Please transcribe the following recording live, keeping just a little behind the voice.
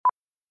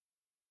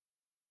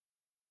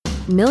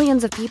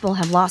Millions of people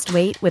have lost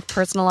weight with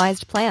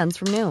personalized plans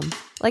from Noom.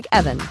 Like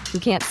Evan, who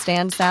can't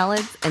stand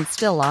salads and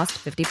still lost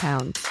 50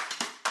 pounds.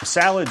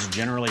 Salads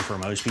generally for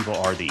most people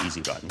are the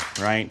easy button,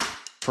 right?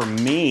 For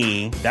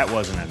me, that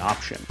wasn't an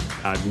option.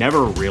 I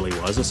never really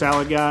was a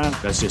salad guy.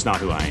 That's just not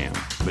who I am.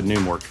 But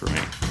Noom worked for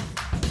me.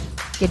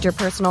 Get your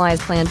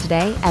personalized plan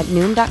today at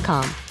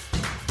Noom.com.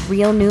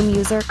 Real Noom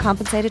user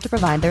compensated to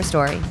provide their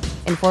story.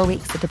 In 4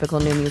 weeks, the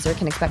typical Noom user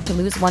can expect to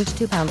lose 1 to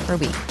 2 pounds per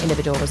week.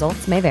 Individual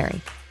results may vary.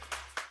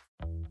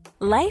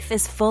 Life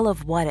is full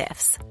of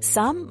what-ifs.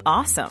 Some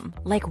awesome,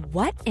 like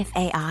what if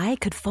AI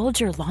could fold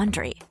your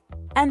laundry?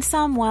 And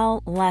some,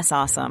 well, less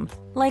awesome,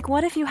 like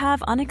what if you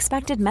have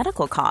unexpected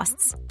medical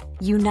costs?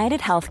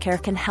 United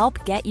Healthcare can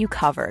help get you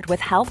covered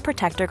with Health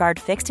Protector Guard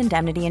fixed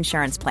indemnity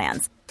insurance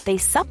plans. They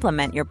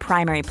supplement your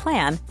primary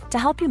plan to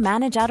help you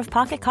manage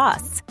out-of-pocket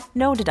costs.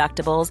 No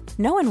deductibles,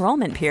 no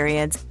enrollment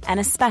periods, and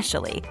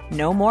especially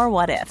no more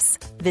what-ifs.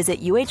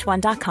 Visit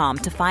uh1.com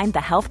to find the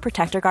Health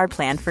Protector Guard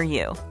plan for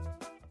you.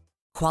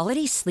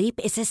 Quality sleep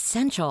is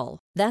essential.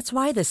 That's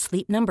why the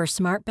Sleep Number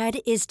Smart Bed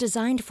is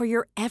designed for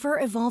your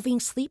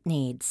ever-evolving sleep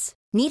needs.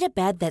 Need a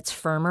bed that's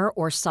firmer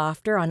or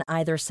softer on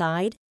either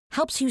side?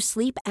 Helps you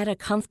sleep at a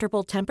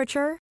comfortable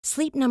temperature?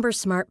 Sleep Number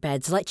Smart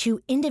Beds let you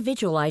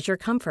individualize your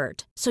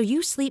comfort, so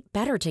you sleep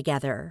better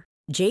together.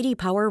 J.D.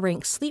 Power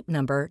ranks Sleep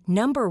Number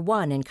number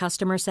 1 in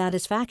customer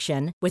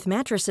satisfaction with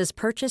mattresses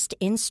purchased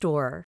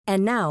in-store.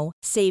 And now,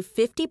 save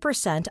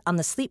 50% on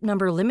the Sleep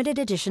Number Limited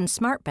Edition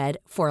Smart Bed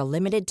for a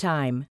limited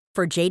time.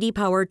 For J.D.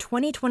 Power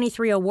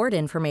 2023 award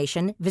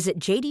information, visit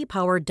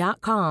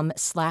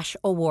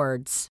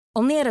jdpower.com/awards.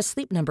 Only at a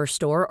Sleep Number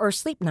store or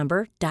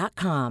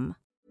sleepnumber.com.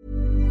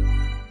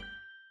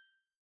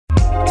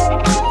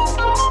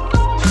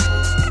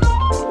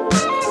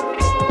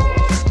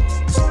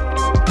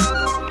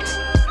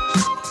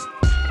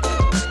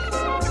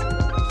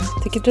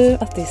 Tycker du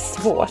att det är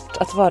svårt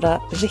att vara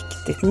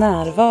riktigt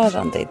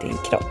närvarande i din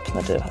kropp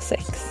när du har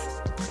sex?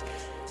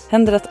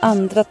 Händer att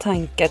andra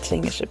tankar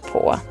tränger sig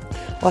på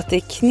och att det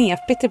är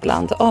knepigt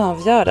ibland att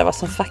avgöra vad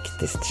som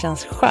faktiskt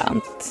känns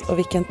skönt och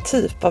vilken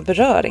typ av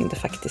beröring du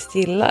faktiskt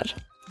gillar?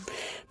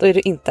 Då är du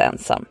inte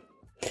ensam.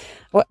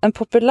 Och en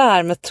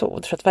populär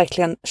metod för att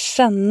verkligen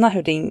känna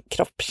hur din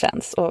kropp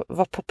känns och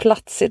vara på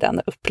plats i den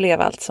och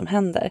uppleva allt som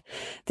händer,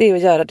 det är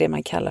att göra det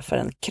man kallar för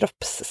en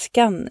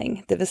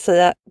kroppsskanning. Det vill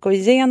säga gå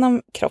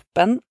igenom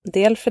kroppen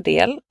del för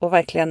del och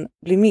verkligen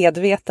bli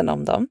medveten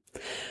om dem.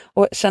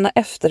 Och känna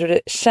efter hur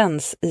det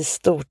känns i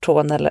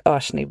stortån eller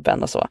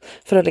örsnibben och så,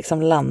 för att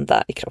liksom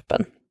landa i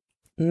kroppen.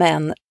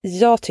 Men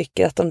jag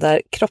tycker att de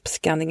där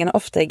kroppsskanningarna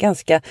ofta är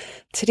ganska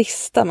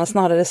trista. Man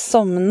snarare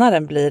somnar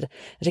än blir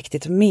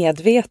riktigt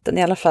medveten,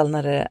 i alla fall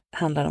när det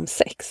handlar om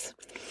sex.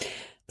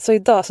 Så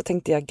idag så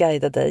tänkte jag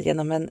guida dig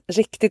genom en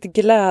riktigt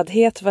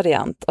glödhet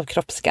variant av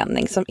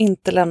kroppsskanning som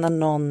inte lämnar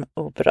någon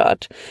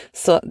oberörd.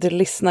 Så du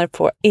lyssnar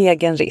på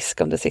egen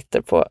risk om du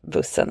sitter på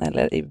bussen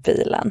eller i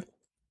bilen.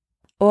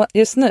 Och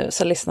just nu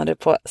så lyssnar du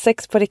på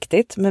Sex på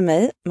riktigt med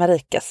mig,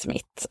 Marika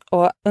Smith.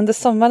 Och under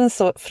sommaren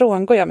så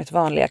frångår jag mitt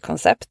vanliga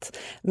koncept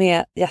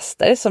med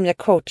gäster som jag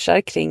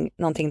coachar kring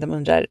någonting de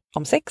undrar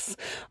om sex.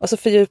 Och så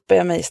fördjupar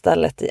jag mig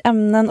istället i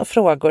ämnen och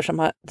frågor som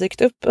har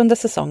dykt upp under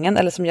säsongen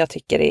eller som jag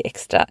tycker är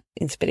extra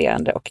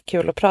inspirerande och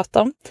kul att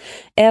prata om.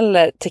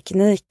 Eller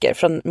tekniker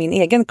från min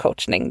egen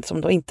coachning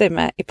som då inte är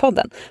med i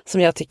podden,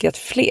 som jag tycker att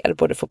fler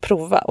borde få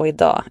prova, och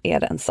idag är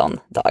det en sån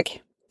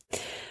dag.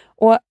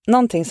 Och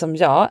någonting som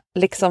jag,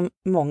 liksom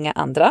många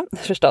andra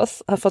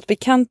förstås, har fått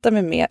bekanta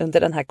mig med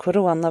under den här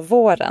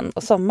coronavåren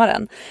och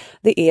sommaren,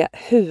 det är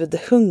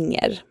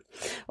hudhunger.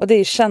 Och det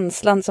är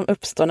känslan som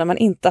uppstår när man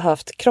inte har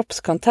haft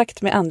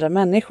kroppskontakt med andra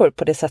människor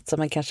på det sätt som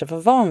man kanske var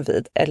van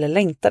vid eller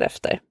längtar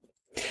efter.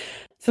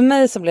 För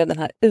mig så blev den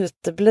här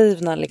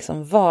uteblivna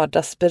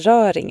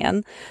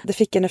vardagsberöringen, det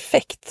fick en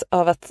effekt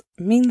av att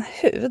min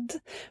hud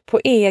på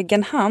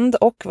egen hand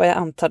och vad jag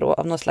antar då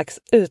av någon slags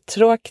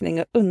uttråkning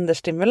och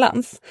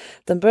understimulans,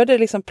 den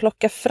började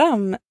plocka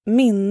fram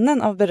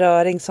minnen av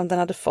beröring som den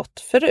hade fått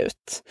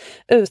förut,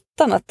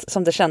 utan att,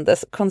 som det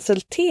kändes,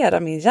 konsultera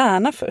min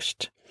hjärna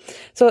först.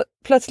 Så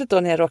plötsligt då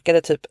när jag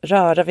råkade typ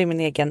röra vid min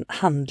egen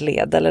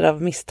handled eller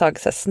av misstag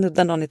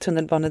snudda någon i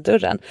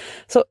tunnelbanedörren,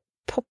 så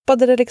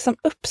poppade det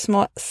upp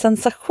små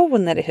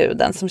sensationer i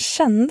huden som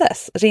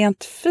kändes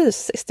rent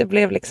fysiskt. Det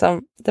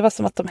var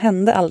som att de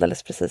hände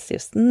alldeles precis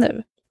just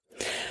nu.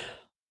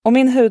 Och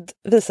min hud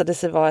visade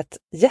sig vara ett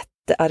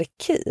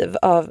jättearkiv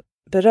av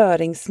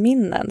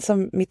beröringsminnen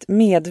som mitt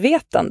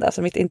medvetande,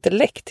 alltså mitt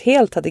intellekt,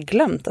 helt hade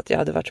glömt att jag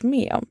hade varit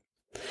med om.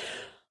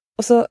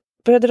 Och så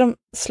började de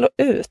slå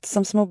ut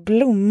som små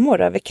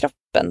blommor över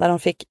kroppen där de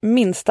fick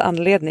minsta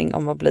anledning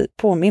om att bli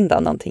påminda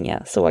om någonting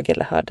jag såg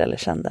eller hörde eller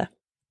kände.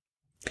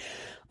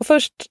 Och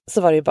först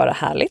så var det ju bara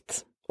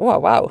härligt.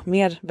 Wow,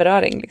 mer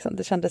beröring.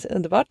 Det kändes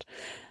underbart.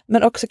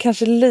 Men också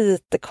kanske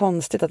lite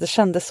konstigt att det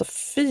kändes så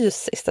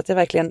fysiskt. Att jag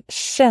verkligen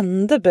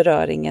kände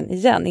beröringen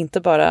igen.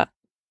 Inte bara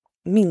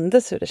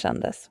mindes hur det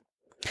kändes.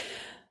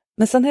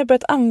 Men sen har jag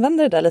börjat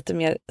använda det där lite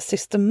mer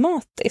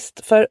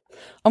systematiskt. För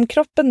om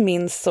kroppen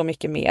minns så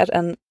mycket mer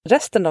än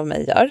resten av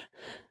mig gör,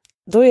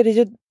 då är det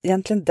ju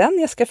egentligen den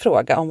jag ska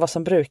fråga om vad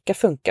som brukar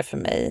funka för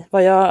mig.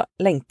 Vad jag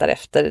längtar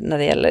efter när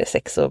det gäller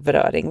sex och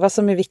beröring. Vad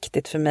som är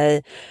viktigt för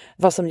mig.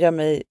 Vad som gör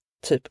mig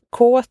typ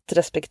kåt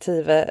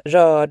respektive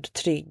rörd,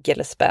 trygg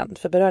eller spänd.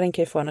 För beröring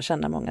kan ju få en att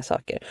känna många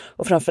saker.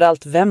 Och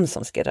framförallt vem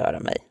som ska röra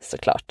mig,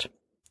 såklart.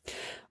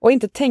 Och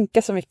inte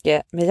tänka så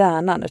mycket med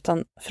hjärnan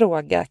utan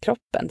fråga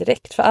kroppen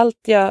direkt. För allt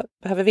jag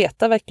behöver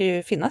veta verkar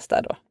ju finnas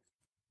där då.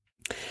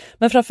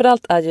 Men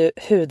framförallt är ju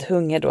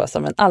hudhunger då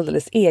som en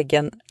alldeles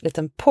egen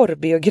liten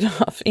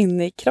porrbiograf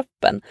inne i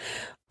kroppen.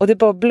 Och det är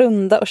bara att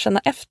blunda och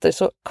känna efter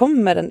så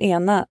kommer den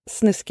ena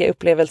snuskiga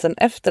upplevelsen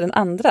efter den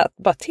andra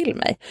bara till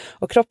mig.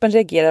 Och kroppen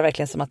reagerar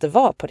verkligen som att det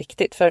var på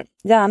riktigt. För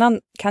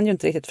hjärnan kan ju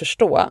inte riktigt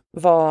förstå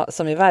vad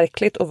som är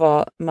verkligt och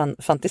vad man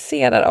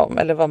fantiserar om.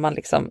 Eller vad man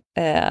liksom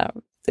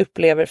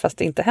upplever fast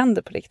det inte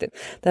händer på riktigt.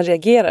 Den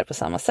reagerar på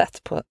samma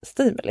sätt på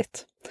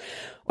stimulit.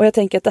 Och jag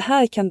tänker att det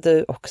här kan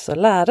du också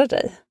lära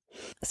dig.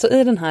 Så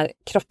i den här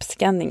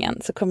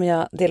kroppsskanningen så kommer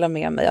jag dela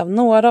med mig av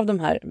några av de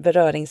här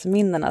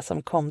beröringsminnena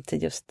som kom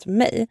till just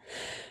mig.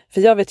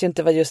 För jag vet ju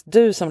inte vad just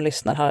du som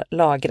lyssnar har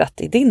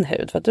lagrat i din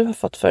hud, vad du har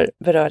fått för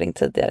beröring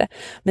tidigare.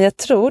 Men jag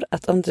tror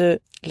att om du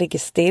ligger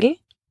still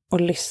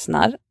och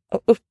lyssnar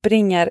och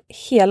uppringar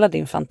hela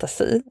din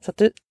fantasi så att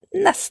du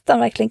nästan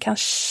verkligen kan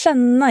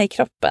känna i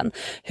kroppen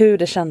hur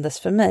det kändes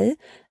för mig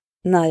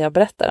när jag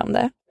berättar om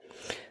det.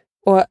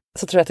 Och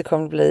så tror jag att det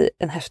kommer att bli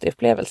en häftig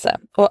upplevelse.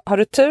 Och har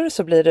du tur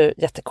så blir du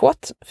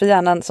jättekåt. För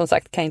hjärnan som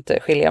sagt kan inte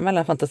skilja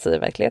mellan fantasi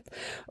och verklighet.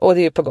 Och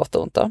det är ju på gott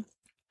och ont då.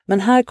 Men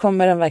här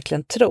kommer den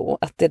verkligen tro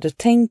att det du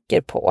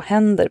tänker på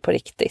händer på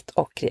riktigt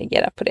och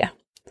reagerar på det.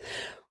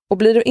 Och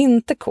blir du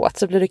inte kåt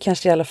så blir du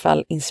kanske i alla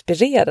fall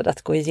inspirerad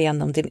att gå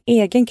igenom din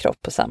egen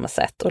kropp på samma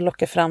sätt. Och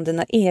locka fram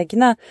dina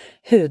egna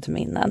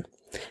hudminnen.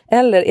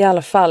 Eller i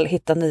alla fall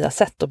hitta nya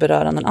sätt att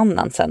beröra någon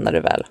annan sen när du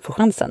väl får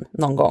chansen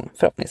någon gång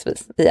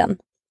förhoppningsvis igen.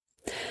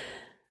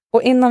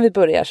 Och innan vi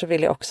börjar så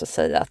vill jag också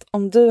säga att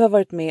om du har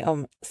varit med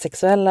om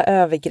sexuella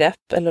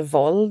övergrepp eller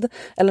våld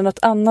eller något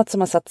annat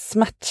som har satt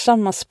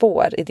smärtsamma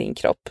spår i din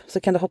kropp så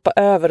kan du hoppa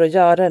över och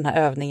göra den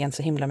här övningen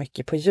så himla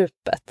mycket på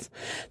djupet.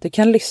 Du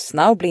kan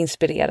lyssna och bli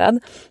inspirerad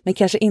men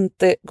kanske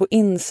inte gå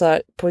in så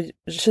här på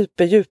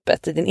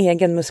superdjupet i din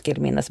egen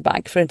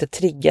muskelminnesbank för att inte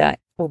trigga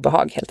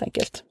obehag helt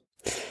enkelt.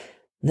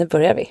 Nu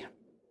börjar vi.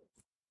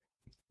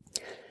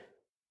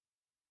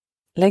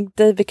 Lägg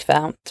dig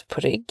bekvämt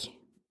på rygg.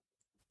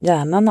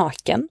 Gärna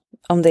naken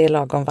om det är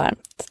lagom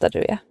varmt där du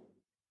är.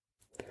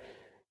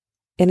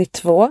 Är ni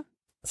två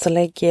så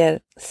lägg er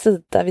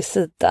sida vid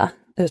sida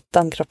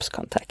utan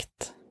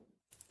kroppskontakt.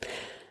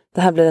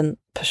 Det här blir en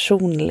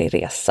personlig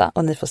resa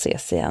och ni får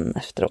ses igen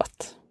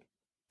efteråt.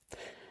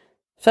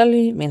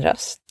 Följ min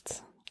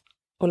röst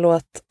och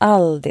låt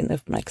all din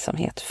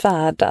uppmärksamhet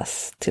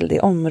färdas till det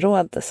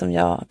område som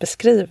jag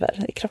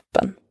beskriver i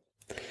kroppen.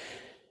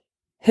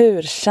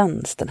 Hur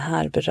känns den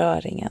här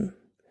beröringen?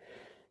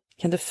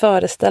 Kan du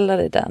föreställa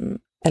dig den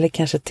eller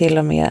kanske till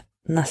och med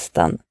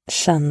nästan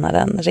känna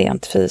den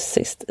rent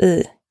fysiskt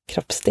i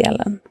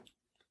kroppsdelen?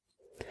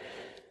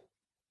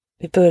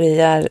 Vi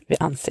börjar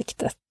vid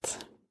ansiktet.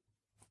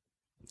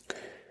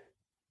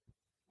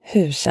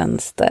 Hur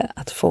känns det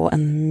att få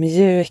en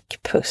mjuk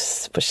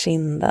puss på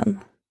kinden?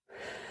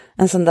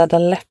 En sån där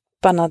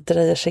läpparna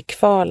dröjer sig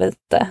kvar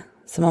lite,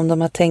 som om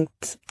de har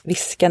tänkt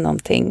viska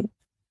någonting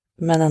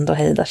men ändå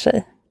hejdar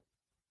sig.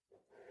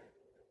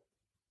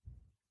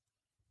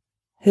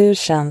 Hur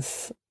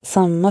känns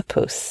samma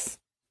puss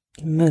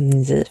i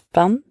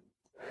mungipan?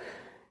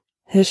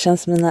 Hur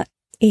känns mina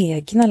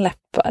egna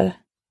läppar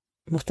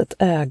mot ett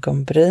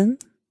ögonbryn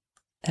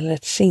eller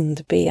ett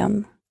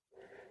kindben?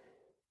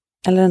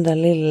 Eller den där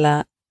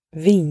lilla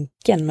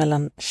vinkeln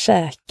mellan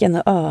käken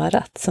och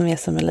örat som är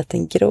som en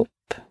liten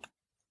grop?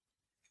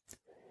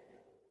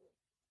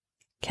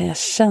 Kan jag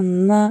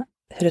känna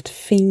hur ett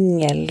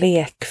finger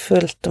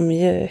lekfullt och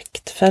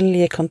mjukt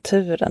följer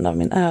konturen av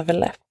min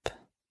överläpp?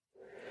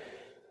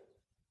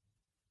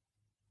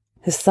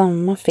 Hur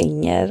samma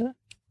finger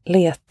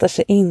letar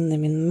sig in i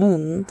min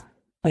mun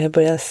och jag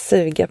börjar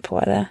suga på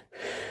det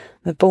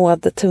med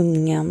både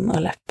tungan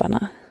och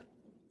läpparna.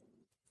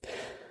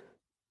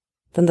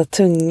 Den där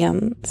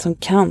tungan som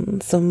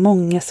kan så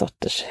många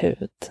sorters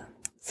hud,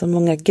 så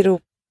många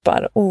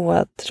gropar,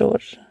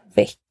 ådror,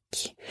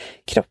 veck,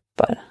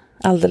 kroppar,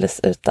 alldeles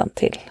utan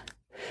till.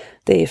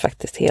 Det är ju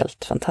faktiskt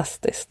helt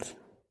fantastiskt.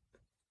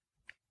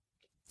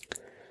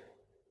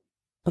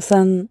 Och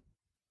sen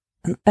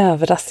en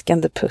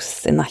överraskande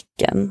puss i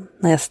nacken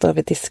när jag står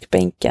vid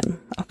diskbänken,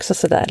 också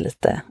sådär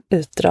lite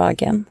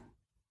utdragen.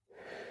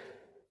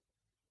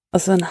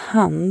 Och så en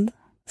hand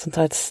som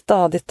tar ett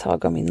stadigt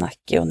tag om min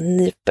nacke och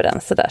nyper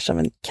den sådär som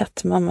en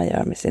kattmamma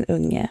gör med sin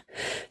unge.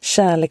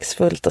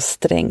 Kärleksfullt och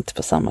strängt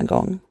på samma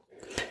gång.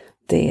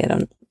 Det är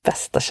den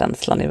bästa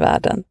känslan i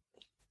världen.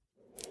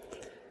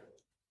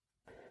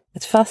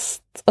 Ett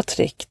fast och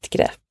tryggt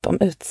grepp om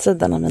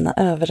utsidan av mina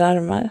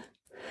överarmar.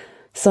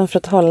 Som för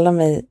att hålla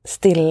mig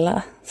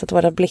stilla så att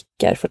våra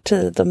blickar får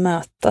tid att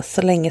mötas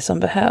så länge som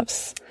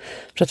behövs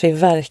för att vi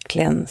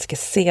verkligen ska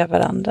se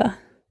varandra.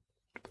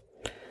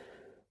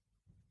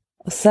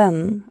 Och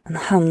sen en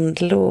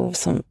handlov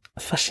som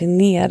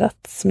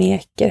fascinerat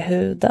smeker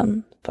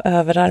huden på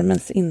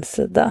överarmens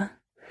insida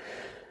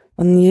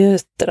och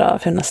njuter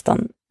av hur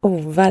nästan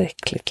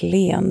overkligt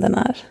len den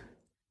är.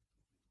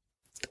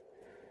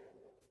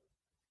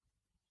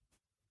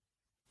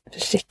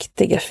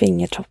 Försiktiga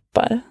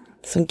fingertoppar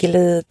som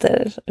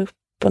glider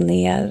upp och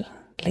ner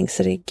längs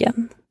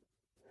ryggen.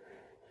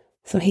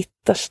 Som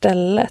hittar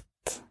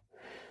stället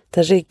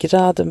där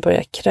ryggraden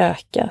börjar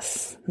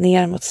krökas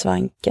ner mot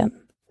svanken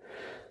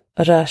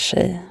och rör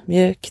sig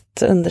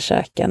mjukt och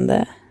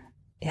undersökande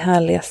i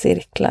härliga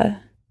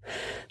cirklar.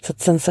 Så att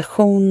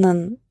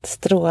sensationen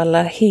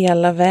strålar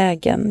hela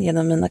vägen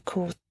genom mina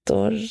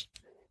kotor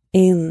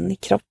in i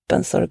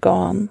kroppens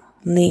organ,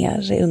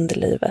 ner i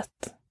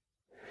underlivet.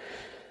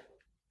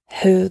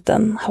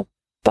 Huden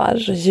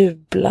hoppar och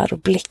jublar och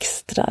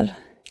blixtrar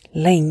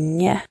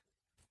länge.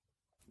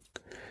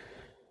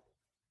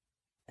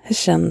 Hur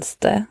känns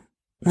det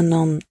när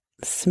någon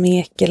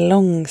smeker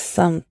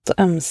långsamt och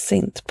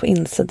ömsint på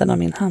insidan av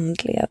min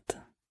handled?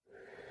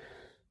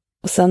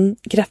 Och sen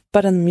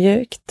greppar den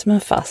mjukt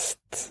men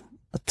fast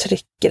och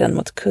trycker den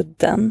mot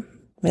kudden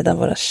medan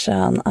våra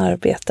kön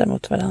arbetar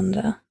mot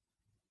varandra.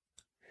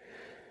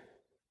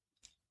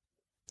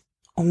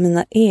 Och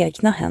mina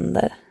egna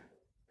händer,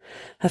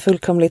 här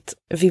fullkomligt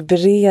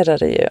vibrerar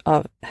det ju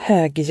av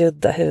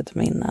högljudda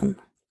hudminnen.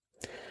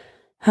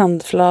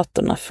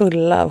 Handflatorna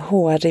fulla av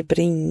hårig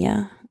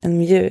bringa, en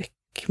mjuk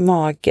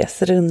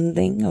mages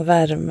runding och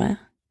värme.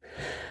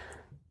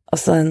 Och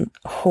så en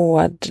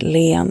hård,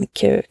 len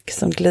kuk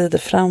som glider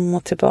fram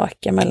och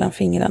tillbaka mellan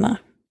fingrarna.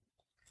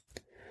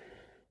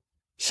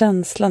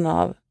 Känslan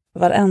av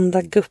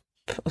varenda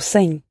gupp och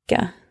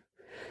sänka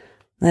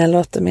när jag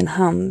låter min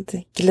hand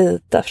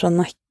glida från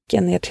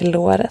nacken ner till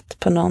låret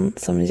på någon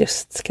som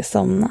just ska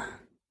somna.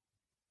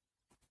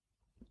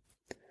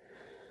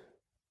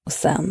 Och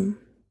sen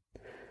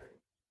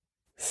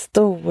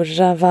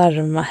stora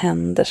varma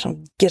händer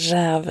som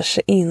gräver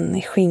sig in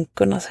i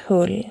skinkornas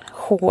hull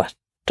hårt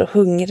och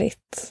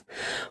hungrigt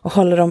och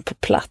håller dem på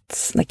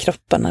plats när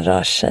kropparna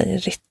rör sig i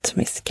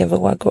rytmiska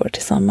vågor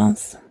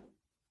tillsammans.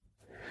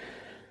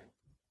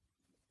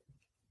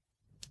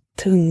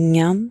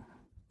 Tungan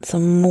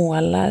som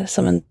målar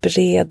som en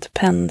bred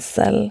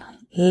pensel,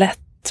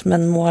 lätt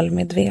men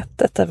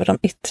målmedvetet över de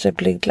yttre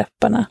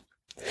blygdläpparna.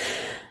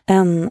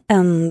 En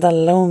enda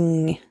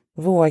lång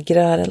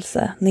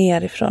vågrörelse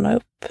nerifrån och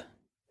upp.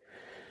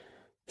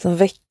 Som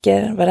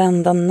väcker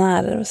varenda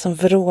nerv, som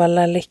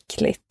vrålar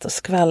lyckligt och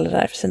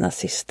skvallrar för sina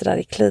systrar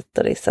i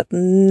klitoris att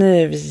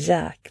nu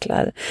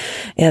jäklar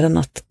är det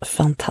något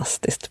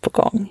fantastiskt på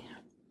gång.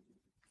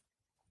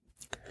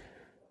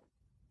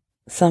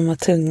 Samma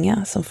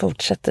tunga som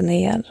fortsätter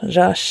ner,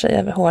 rör sig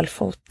över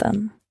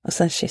hålfoten och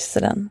sen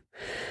kysser den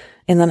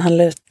innan han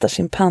lutar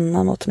sin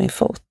panna mot min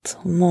fot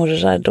och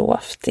morrar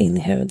dovt in i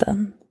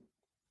huden.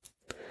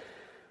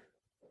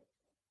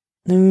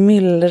 Nu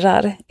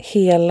myllrar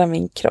hela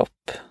min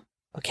kropp,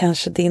 och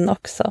kanske din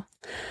också,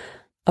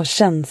 av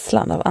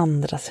känslan av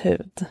andras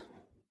hud.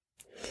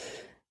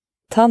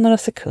 Ta några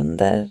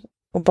sekunder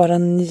och bara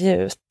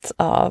njut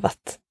av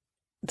att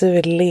du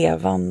är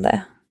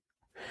levande.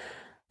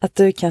 Att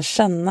du kan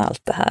känna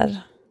allt det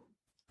här.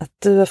 Att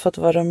du har fått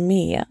vara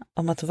med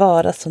om att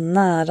vara så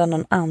nära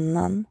någon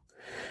annan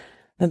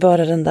med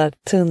bara den där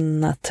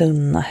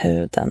tunna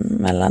huden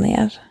mellan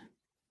er.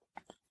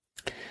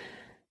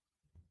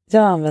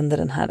 Jag använder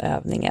den här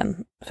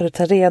övningen för att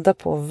ta reda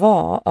på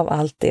vad av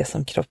allt det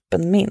som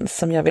kroppen minns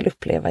som jag vill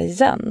uppleva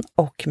igen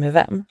och med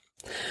vem.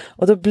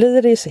 Och då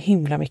blir det ju så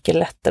himla mycket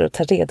lättare att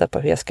ta reda på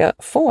hur jag ska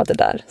få det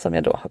där som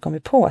jag då har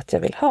kommit på att jag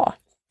vill ha.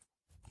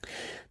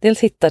 Dels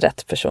hitta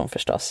rätt person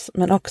förstås,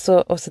 men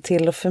också att se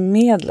till att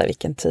förmedla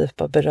vilken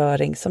typ av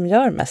beröring som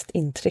gör mest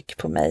intryck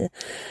på mig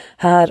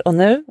här och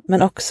nu,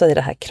 men också i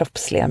det här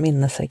kroppsliga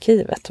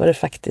minnesarkivet, vad det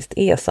faktiskt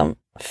är som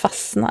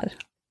fastnar.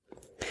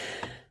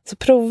 Så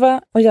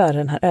prova att göra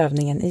den här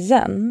övningen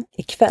igen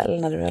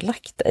ikväll när du har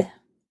lagt dig.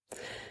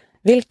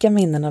 Vilka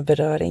minnen av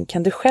beröring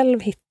kan du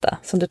själv hitta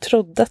som du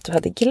trodde att du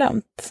hade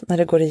glömt när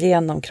du går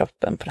igenom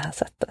kroppen på det här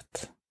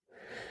sättet?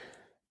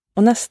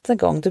 Och nästa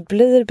gång du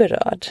blir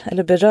berörd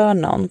eller berör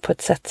någon på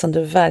ett sätt som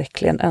du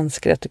verkligen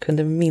önskar att du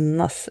kunde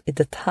minnas i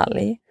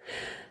detalj,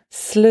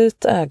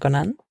 slut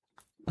ögonen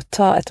och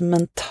ta ett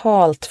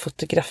mentalt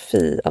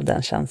fotografi av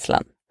den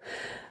känslan.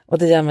 Och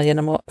det gör man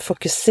genom att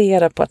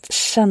fokusera på att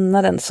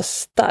känna den så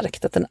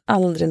starkt att den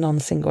aldrig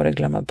någonsin går att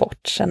glömma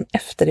bort. Känn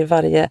efter i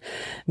varje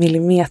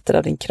millimeter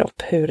av din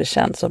kropp hur det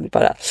känns och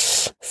bara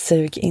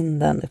sug in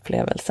den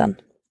upplevelsen.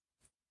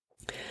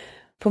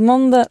 På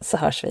måndag så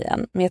hörs vi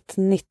igen med ett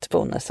nytt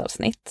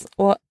bonusavsnitt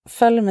och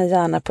följ mig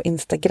gärna på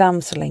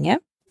Instagram så länge.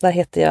 Där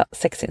heter jag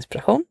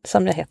Sexinspiration,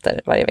 som jag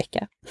heter varje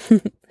vecka.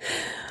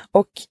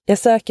 Och jag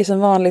söker som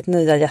vanligt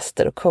nya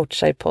gäster och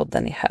coachar i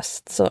podden i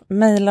höst. Så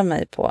mejla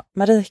mig på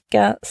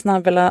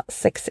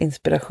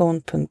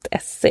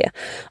marika@sexinspiration.se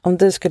om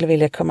du skulle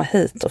vilja komma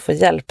hit och få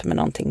hjälp med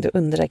någonting du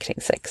undrar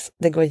kring sex.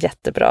 Det går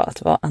jättebra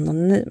att vara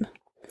anonym.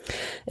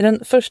 I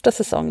den första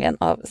säsongen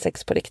av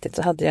Sex på riktigt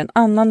så hade jag en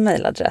annan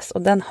mejladress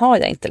och den har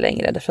jag inte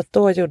längre, därför att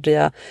då gjorde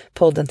jag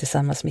podden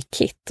tillsammans med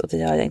Kit och det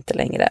gör jag inte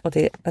längre och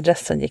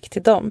adressen gick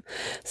till dem.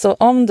 Så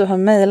om du har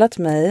mejlat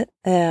mig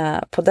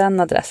på den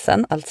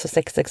adressen, alltså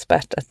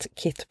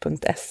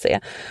sexexpert@kit.se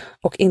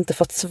och inte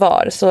fått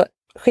svar, så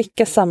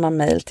skicka samma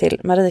mejl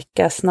till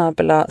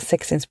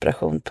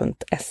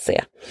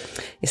marika@sexinspiration.se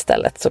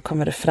istället, så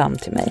kommer det fram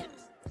till mig.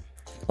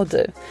 Och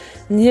du,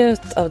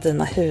 njut av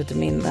dina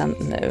hudminnen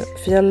nu,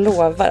 för jag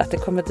lovar att det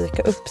kommer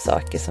dyka upp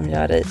saker som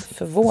gör dig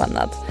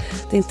förvånad.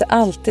 Det är inte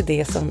alltid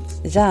det som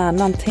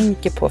hjärnan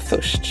tänker på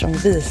först som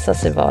visar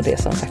sig vara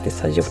det som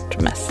faktiskt har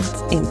gjort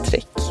mest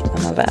intryck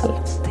när man väl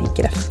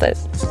tänker efter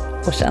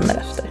och känner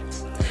efter.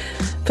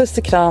 Puss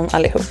och kram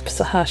allihop,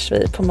 så hörs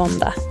vi på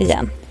måndag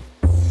igen.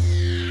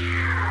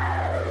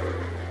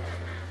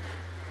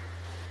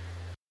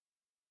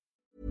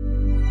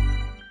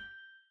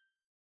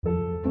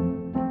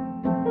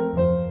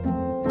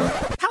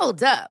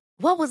 Hold up.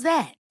 What was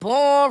that?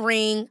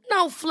 Boring.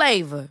 No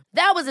flavor.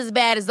 That was as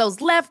bad as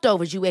those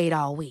leftovers you ate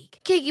all week.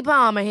 Keke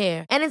Palmer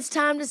here, and it's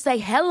time to say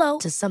hello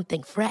to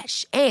something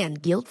fresh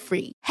and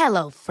guilt-free.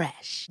 Hello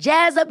Fresh.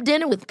 Jazz up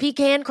dinner with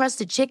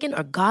pecan-crusted chicken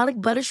or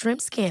garlic butter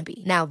shrimp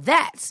scampi. Now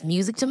that's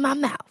music to my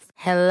mouth.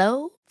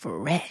 Hello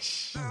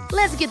Fresh.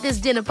 Let's get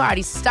this dinner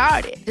party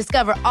started.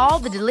 Discover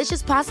all the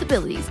delicious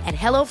possibilities at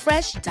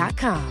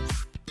hellofresh.com.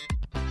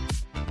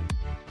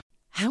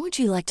 How would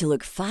you like to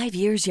look 5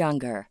 years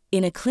younger?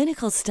 In a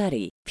clinical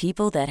study,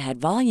 people that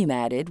had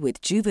volume added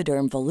with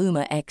Juvederm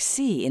Voluma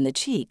XC in the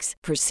cheeks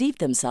perceived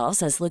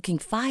themselves as looking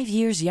 5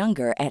 years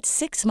younger at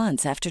 6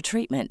 months after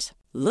treatment.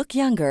 Look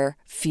younger,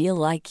 feel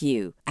like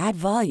you. Add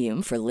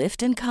volume for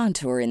lift and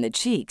contour in the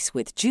cheeks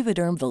with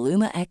Juvederm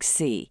Voluma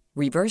XC.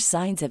 Reverse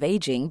signs of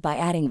aging by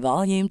adding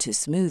volume to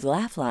smooth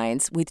laugh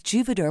lines with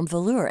Juvederm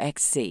Volure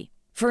XC.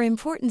 For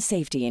important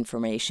safety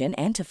information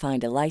and to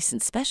find a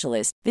licensed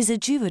specialist,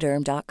 visit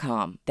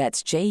Juvederm.com.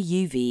 That's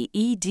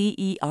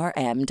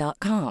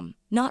JUVEDERM.com.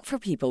 Not for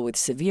people with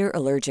severe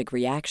allergic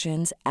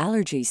reactions,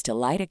 allergies to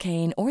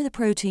lidocaine, or the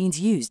proteins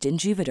used in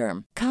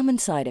Juvederm. Common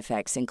side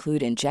effects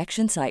include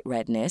injection site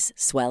redness,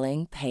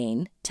 swelling,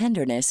 pain,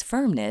 tenderness,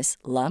 firmness,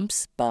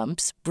 lumps,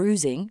 bumps,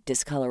 bruising,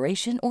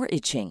 discoloration, or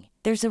itching.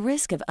 There's a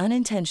risk of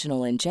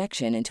unintentional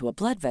injection into a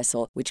blood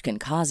vessel, which can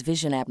cause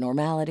vision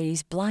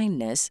abnormalities,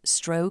 blindness,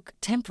 stroke,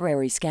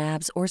 temporary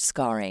scabs, or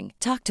scarring.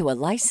 Talk to a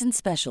licensed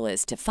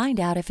specialist to find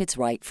out if it's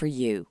right for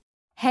you.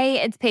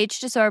 Hey, it's Paige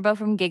DeSorbo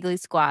from Giggly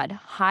Squad.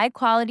 High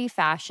quality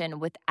fashion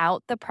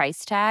without the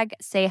price tag.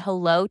 Say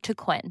hello to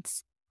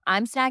Quince.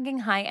 I'm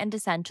snagging high-end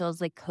essentials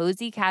like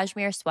cozy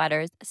cashmere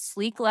sweaters,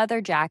 sleek leather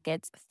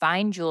jackets,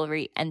 fine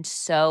jewelry, and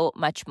so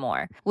much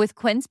more. With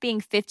Quince being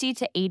 50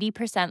 to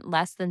 80%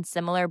 less than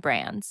similar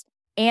brands.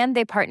 And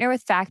they partner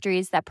with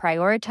factories that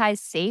prioritize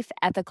safe,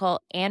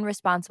 ethical, and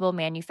responsible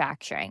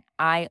manufacturing.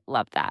 I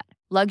love that.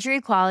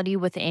 Luxury quality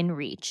within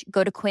reach.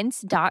 Go to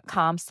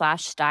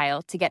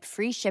quince.com/style to get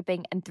free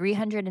shipping and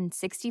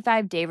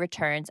 365-day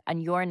returns on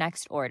your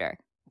next order.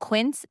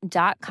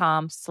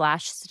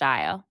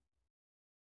 Quince.com/style.